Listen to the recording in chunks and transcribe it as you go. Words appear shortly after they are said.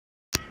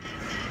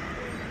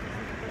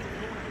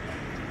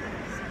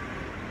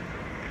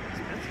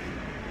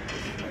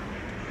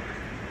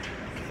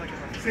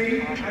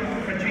Saint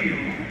Fajil,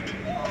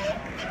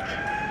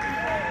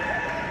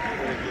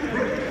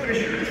 Brooke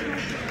Fisher,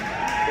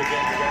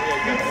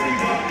 Kelsey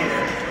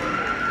Butler,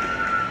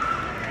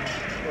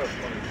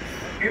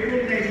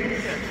 April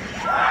Davis,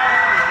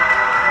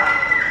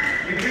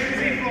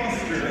 Mackenzie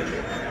Foster,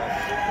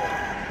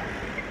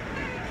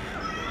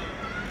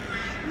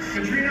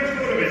 Katrina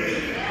Fodovich,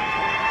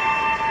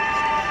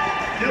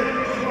 Dylan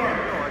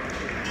Clark,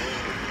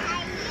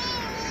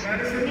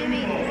 Madison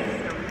Newell,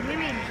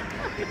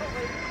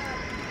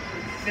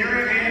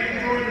 Sarah Ann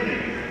Thornley,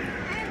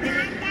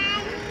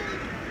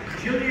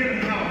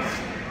 Jillian House,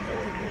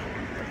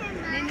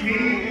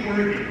 Katie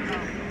Worthy,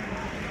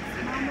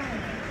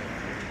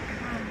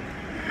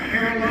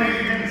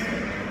 Caroline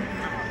Henson,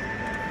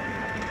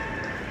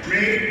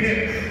 Ray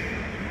Pitts,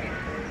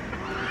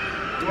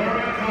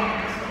 Laura Cox,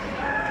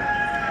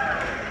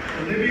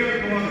 Olivia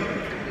Glover,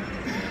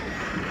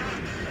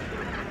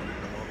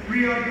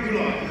 Priya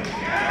Gulak,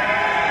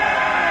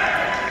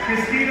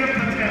 Christina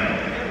Patel,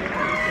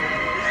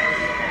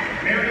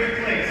 Mary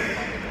Place,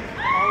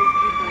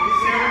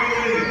 Sarah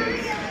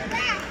Williams,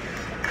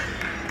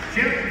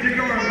 Jeff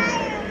DeGarmo,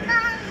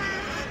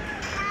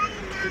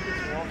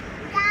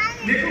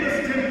 Nicholas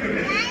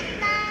Timkovich,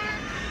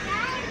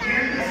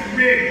 Candace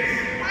Riggs,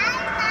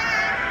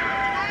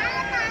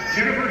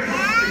 Jennifer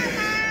Thompson,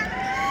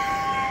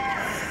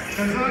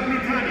 Shazad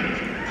Mitani,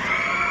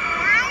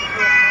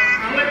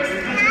 Alex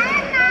Patel,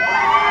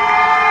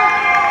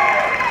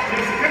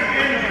 Jessica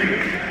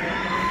Andrews,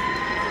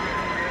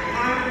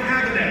 Ann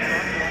Havanes,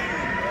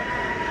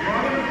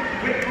 Robin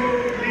Whitco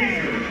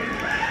Leisure,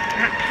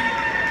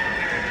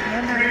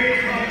 Ray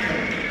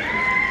Thompson,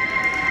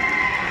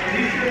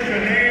 Alicia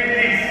Janae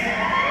Lease,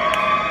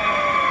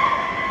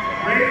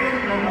 Raylan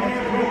Lamar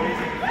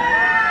Rose,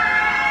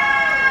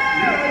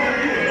 Leo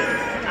Lewis,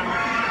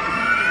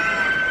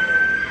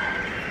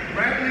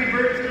 Bradley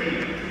Bertsky,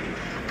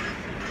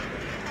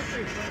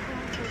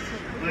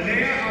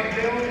 Linnea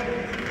Abdel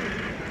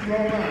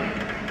Roman,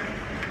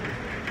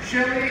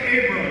 Shelley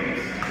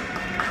Abrams,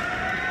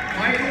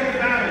 Michael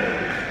Battle,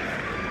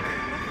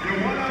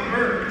 Joanna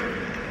Burke,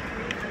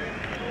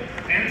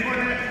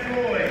 Antoinette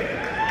Floyd,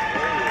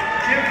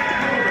 Jeff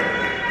Colbert,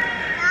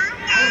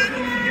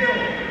 Allison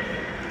Hill,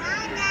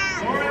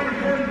 Lauren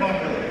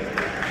Hornbuckle,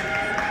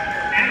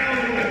 Anna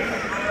Lewis,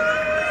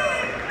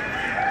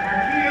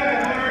 Markia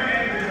Lamar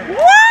Andrews,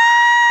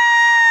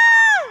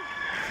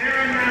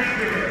 Sarah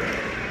Master,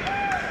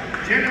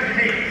 Jenna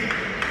Pate,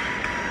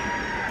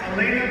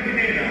 Elena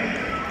Pineda,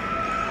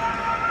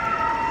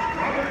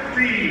 Robert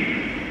Reed,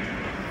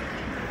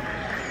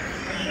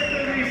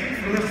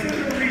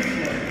 Lucinda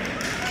Riesler,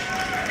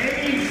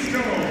 Amy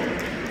Stone,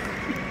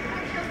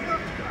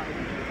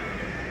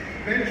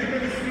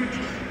 Benjamin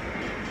Succi,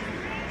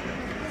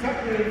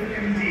 Sutcliffe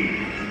MD,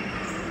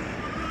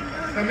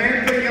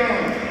 Samantha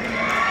Young,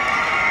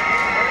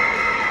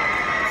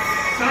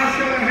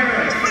 Sasha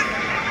Harris,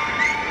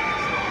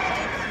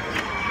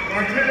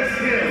 Martez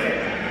Hill,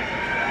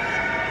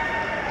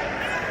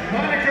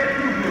 Monica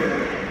Cooper,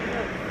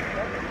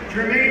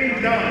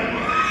 Jermaine Dunn,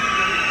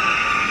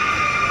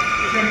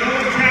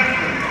 Jamila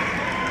Chapman,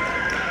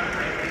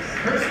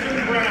 Kirsten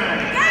Brown,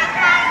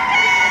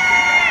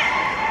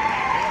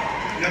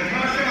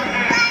 Natasha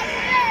Hack,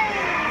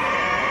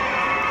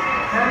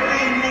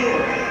 Carly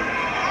Moore,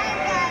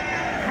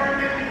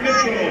 Carmen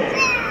Mitchell.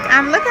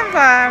 I'm looking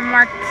for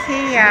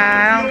Markia.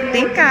 I don't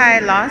think I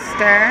lost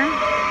her.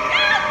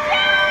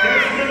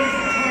 Desmond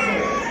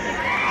Tuttle,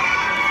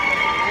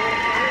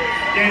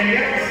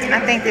 Danielle Smith, I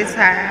think it's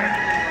her.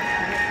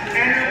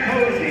 Anna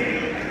Posey,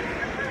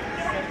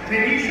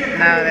 Tanisha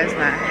No, that's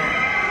not her.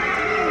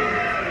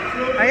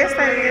 Oh, yes,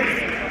 that is.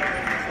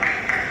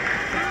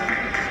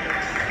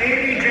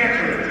 Amy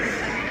Jeffers,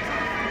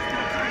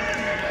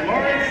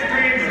 Lawrence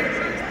Kramer,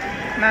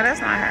 No,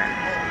 that's not her.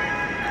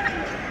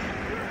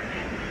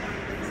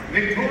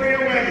 Victoria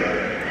Weber,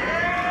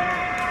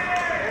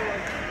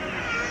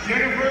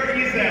 Jennifer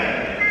Ezel,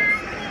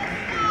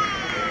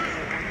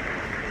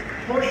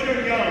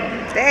 Portia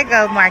Young, There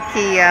goes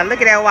Markia.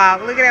 Look at that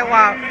walk. Look at that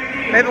walk.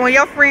 Maybe when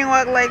your friend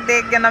walk like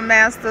that, get a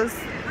masters.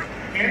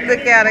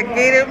 Look at her.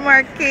 Get it,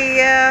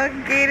 Markia.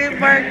 Get it,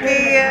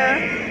 Markia.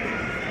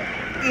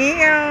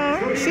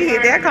 Yeah. She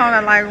hit that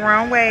corner like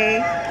wrong way.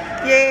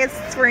 Yes,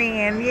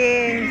 friend.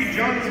 Yes.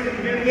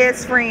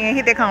 Yes, friend.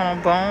 Hit that corner.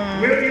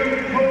 Boom.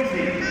 William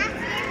Posey,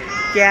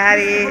 Got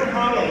it.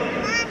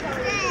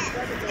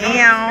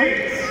 Yeah.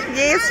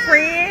 Yes,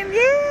 friend.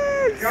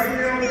 Yes.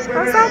 Gabrielle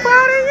I'm so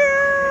proud of you.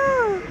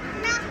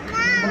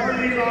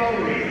 Marley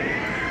Lowry,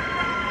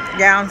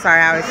 Yeah, I'm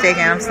sorry. I was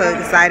shaking. I'm so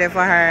excited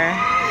for her.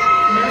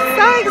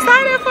 So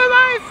excited for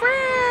my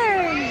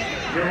friend.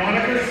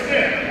 Veronica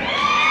Smith,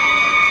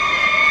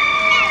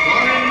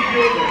 Lauren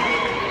Gilbert,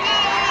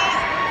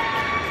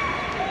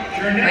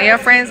 When your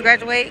friends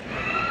graduate,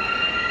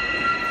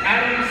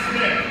 Adam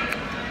Smith,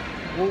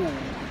 ooh.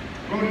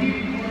 Rohit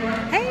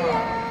Hey,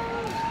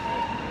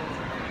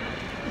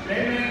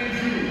 Raymond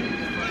Ju,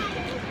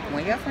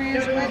 when your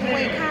friends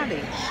graduate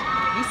college,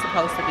 you're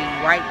supposed to be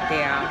right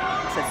there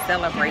to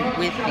celebrate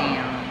with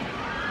them.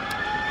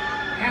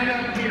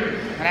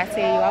 When I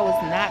tell you I was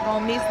not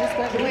going to miss this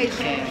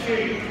graduation,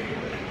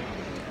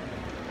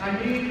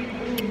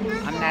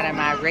 I'm not in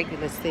my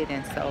regular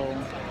sitting, so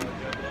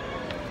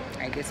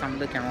I guess I'm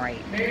looking right.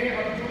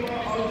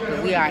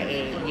 But we are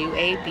at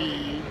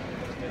UAB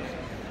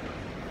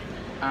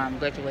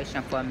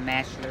graduation for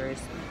masters.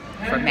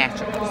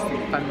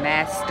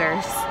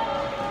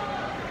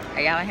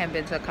 Y'all, I haven't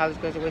been to a college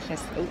graduation.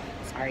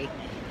 I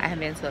haven't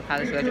been to a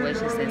college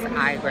graduation since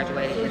I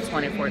graduated in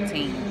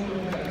 2014.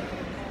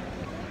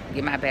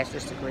 Get my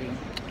bachelor's degree,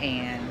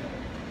 and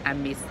I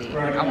missed it.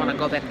 I want to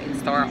go back and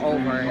start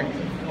over.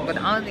 But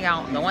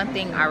the one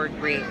thing I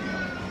regret,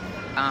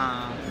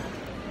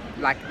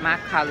 like my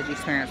college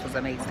experience was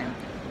amazing,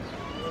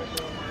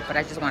 but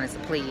I just wanted to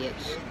pledge.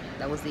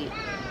 That was it.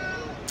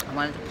 I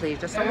wanted to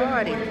pledge a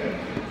sorority.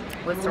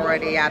 What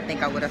sorority y'all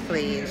think I would have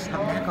pledged?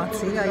 I'm not gonna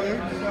tell you.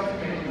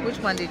 Which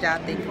one did y'all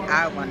think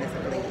I wanted to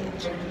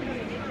pledge?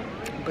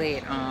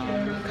 But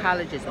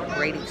college is a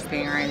great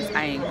experience.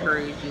 I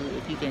encourage you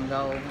if you can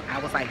go. I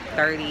was like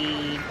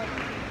 30.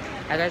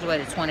 I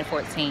graduated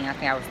 2014. I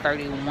think I was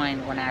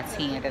 31 when I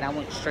attended, and I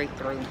went straight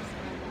through.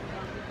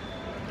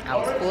 I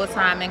was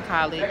full-time in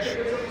college,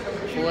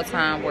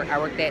 full-time work. I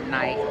worked at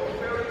night.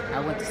 I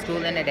went to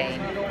school in the day.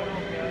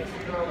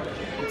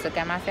 I took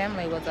out my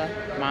family with a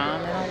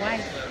mom and a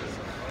wife.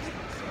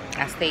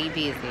 I stayed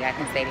busy. I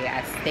can say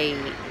that I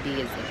stayed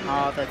busy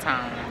all the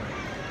time.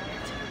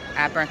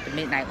 I burnt the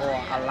midnight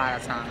oil a lot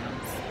of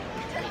times.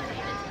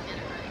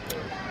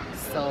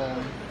 So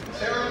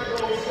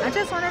I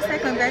just want to say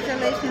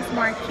congratulations,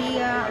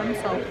 Markia. I'm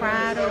so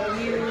proud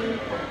of you.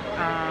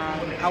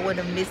 I would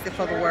have missed it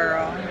for the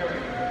world.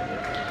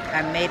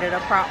 I made it a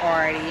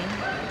priority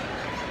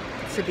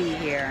to be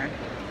here.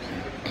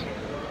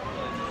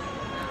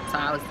 So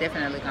I was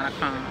definitely gonna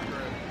come.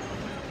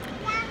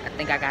 I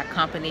think I got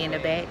company in the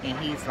back, and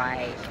he's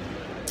like,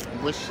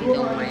 what's she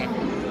doing?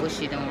 What's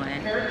she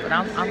doing? But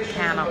I'm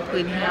kind of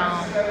putting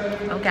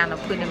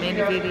him in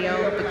the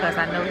video because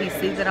I know he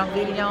sees that I'm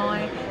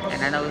videoing,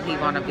 and I know he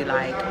want to be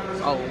like,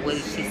 oh, what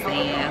is she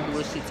saying? Who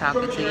is she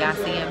talking to? Y'all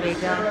see him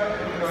video?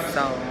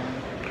 So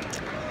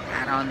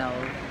I don't know.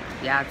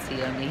 Y'all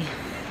tell me.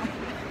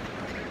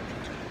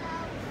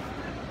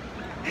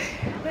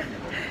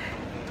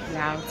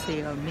 Y'all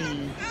tell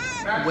me.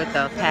 With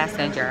the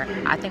passenger,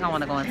 I think I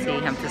want to go and tell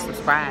him to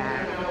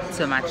subscribe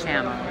to my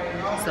channel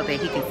so that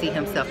he can see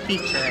himself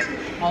featured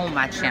on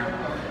my channel.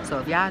 So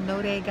if y'all know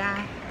that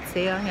guy,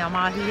 tell him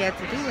all he had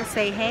to do is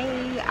say,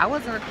 hey, I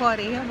wasn't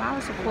recording him, I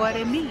was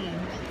recording me.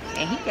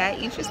 And he got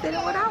interested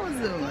in what I was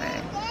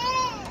doing.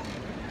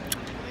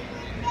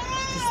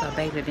 This little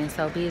baby been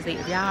so busy.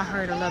 If y'all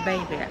heard a little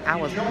baby, I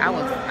was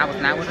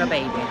not with a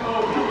baby.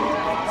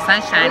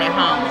 Sunshine at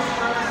home.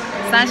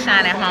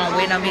 Sunshine at home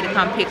waiting on me to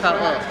come pick her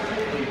up.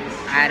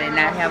 I did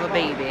not have a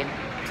baby.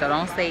 So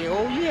don't say,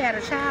 oh, you had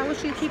a child. Was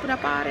she keeping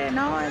up all that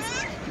noise?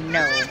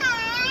 No.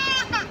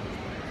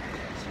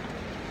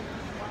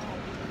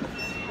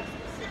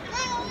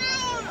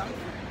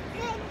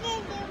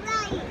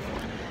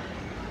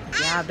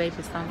 Y'all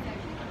baby something.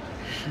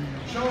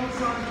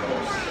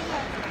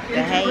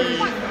 Behave.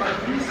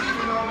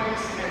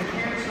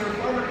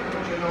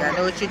 Y'all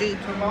know what you do?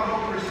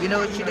 You know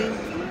what you do?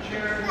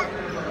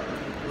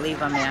 Leave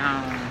them at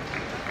home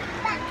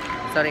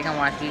so they can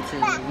watch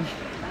YouTube.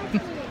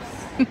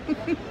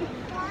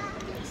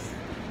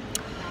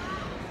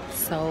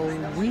 So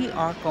we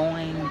are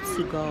going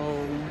to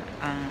go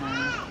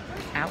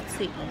out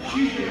to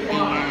eat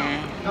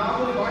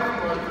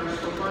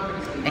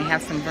and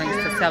have some drinks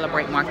to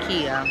celebrate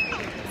Markia.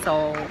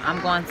 So I'm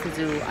going to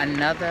do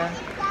another.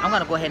 I'm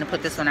going to go ahead and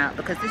put this one out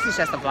because this is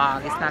just a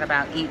vlog. It's not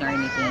about eating or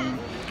anything.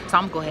 So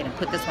I'm going to go ahead and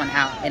put this one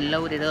out and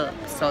load it up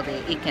so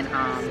that it can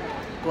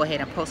go ahead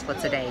and post for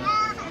today.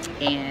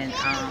 And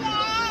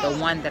the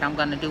one that I'm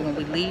going to do when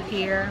we leave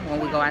here, when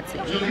we go out to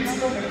eat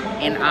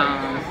and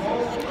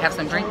have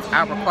some drinks,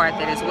 I'll record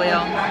that as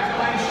well.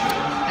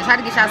 And try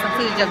to get y'all some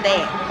footage of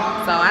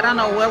that. So I don't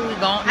know where we're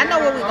going. I know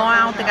where we're going. I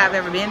don't think I've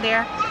ever been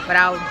there, but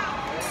I'll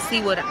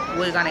see what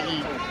we're going to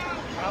eat.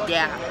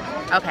 Yeah.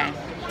 Okay.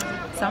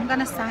 So I'm going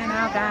to sign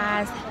out,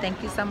 guys.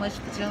 Thank you so much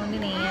for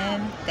tuning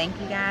in. Thank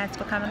you guys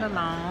for coming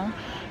along.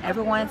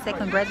 Everyone say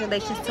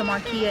congratulations to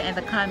Markia in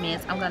the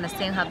comments. I'm going to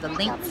send her the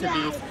link to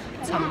this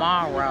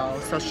tomorrow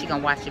so she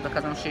can watch it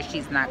because I'm sure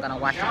she's not going to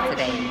watch it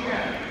today.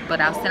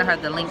 But I'll send her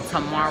the link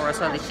tomorrow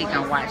so that she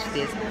can watch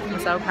this. I'm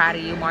so proud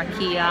of you,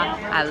 Markia.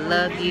 I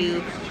love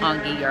you.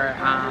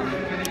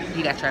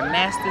 You got your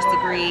master's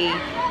degree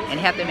in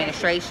health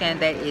administration.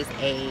 That is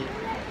a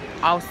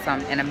awesome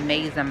and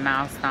amazing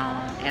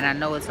milestone, and I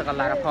know it took a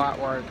lot of hard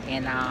work,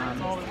 and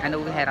I know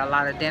we had a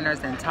lot of dinners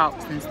and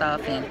talks and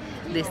stuff, and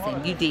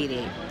listen, you did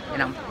it,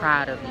 and I'm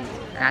proud of you.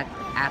 And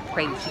I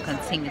pray that you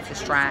continue to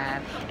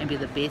strive and be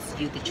the best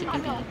you that you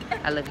can be.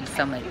 I love you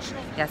so much.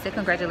 Y'all say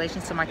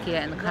congratulations to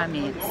Markia in the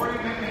comments.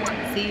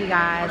 See you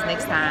guys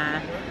next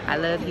time. I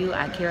love you,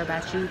 I care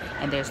about you,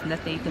 and there's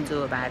nothing you can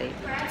do about it.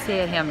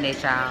 Tell him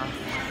that, y'all.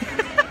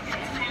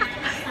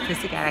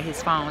 Since he got out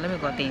his phone, let me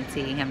go up there and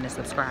tell him to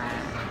subscribe.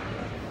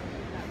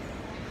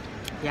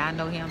 Y'all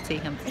know him, tell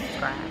him to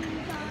subscribe.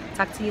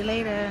 Talk to you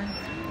later.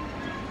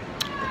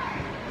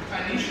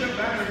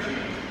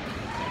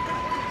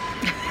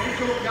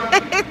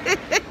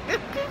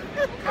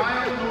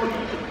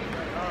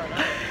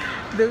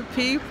 The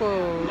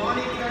people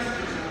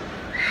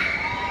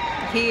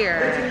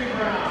here,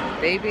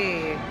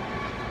 baby,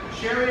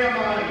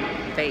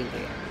 baby.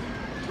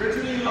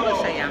 I'm gonna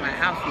show y'all my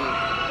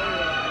outfit.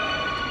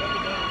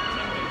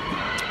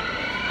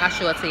 I'll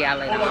show it to y'all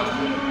later.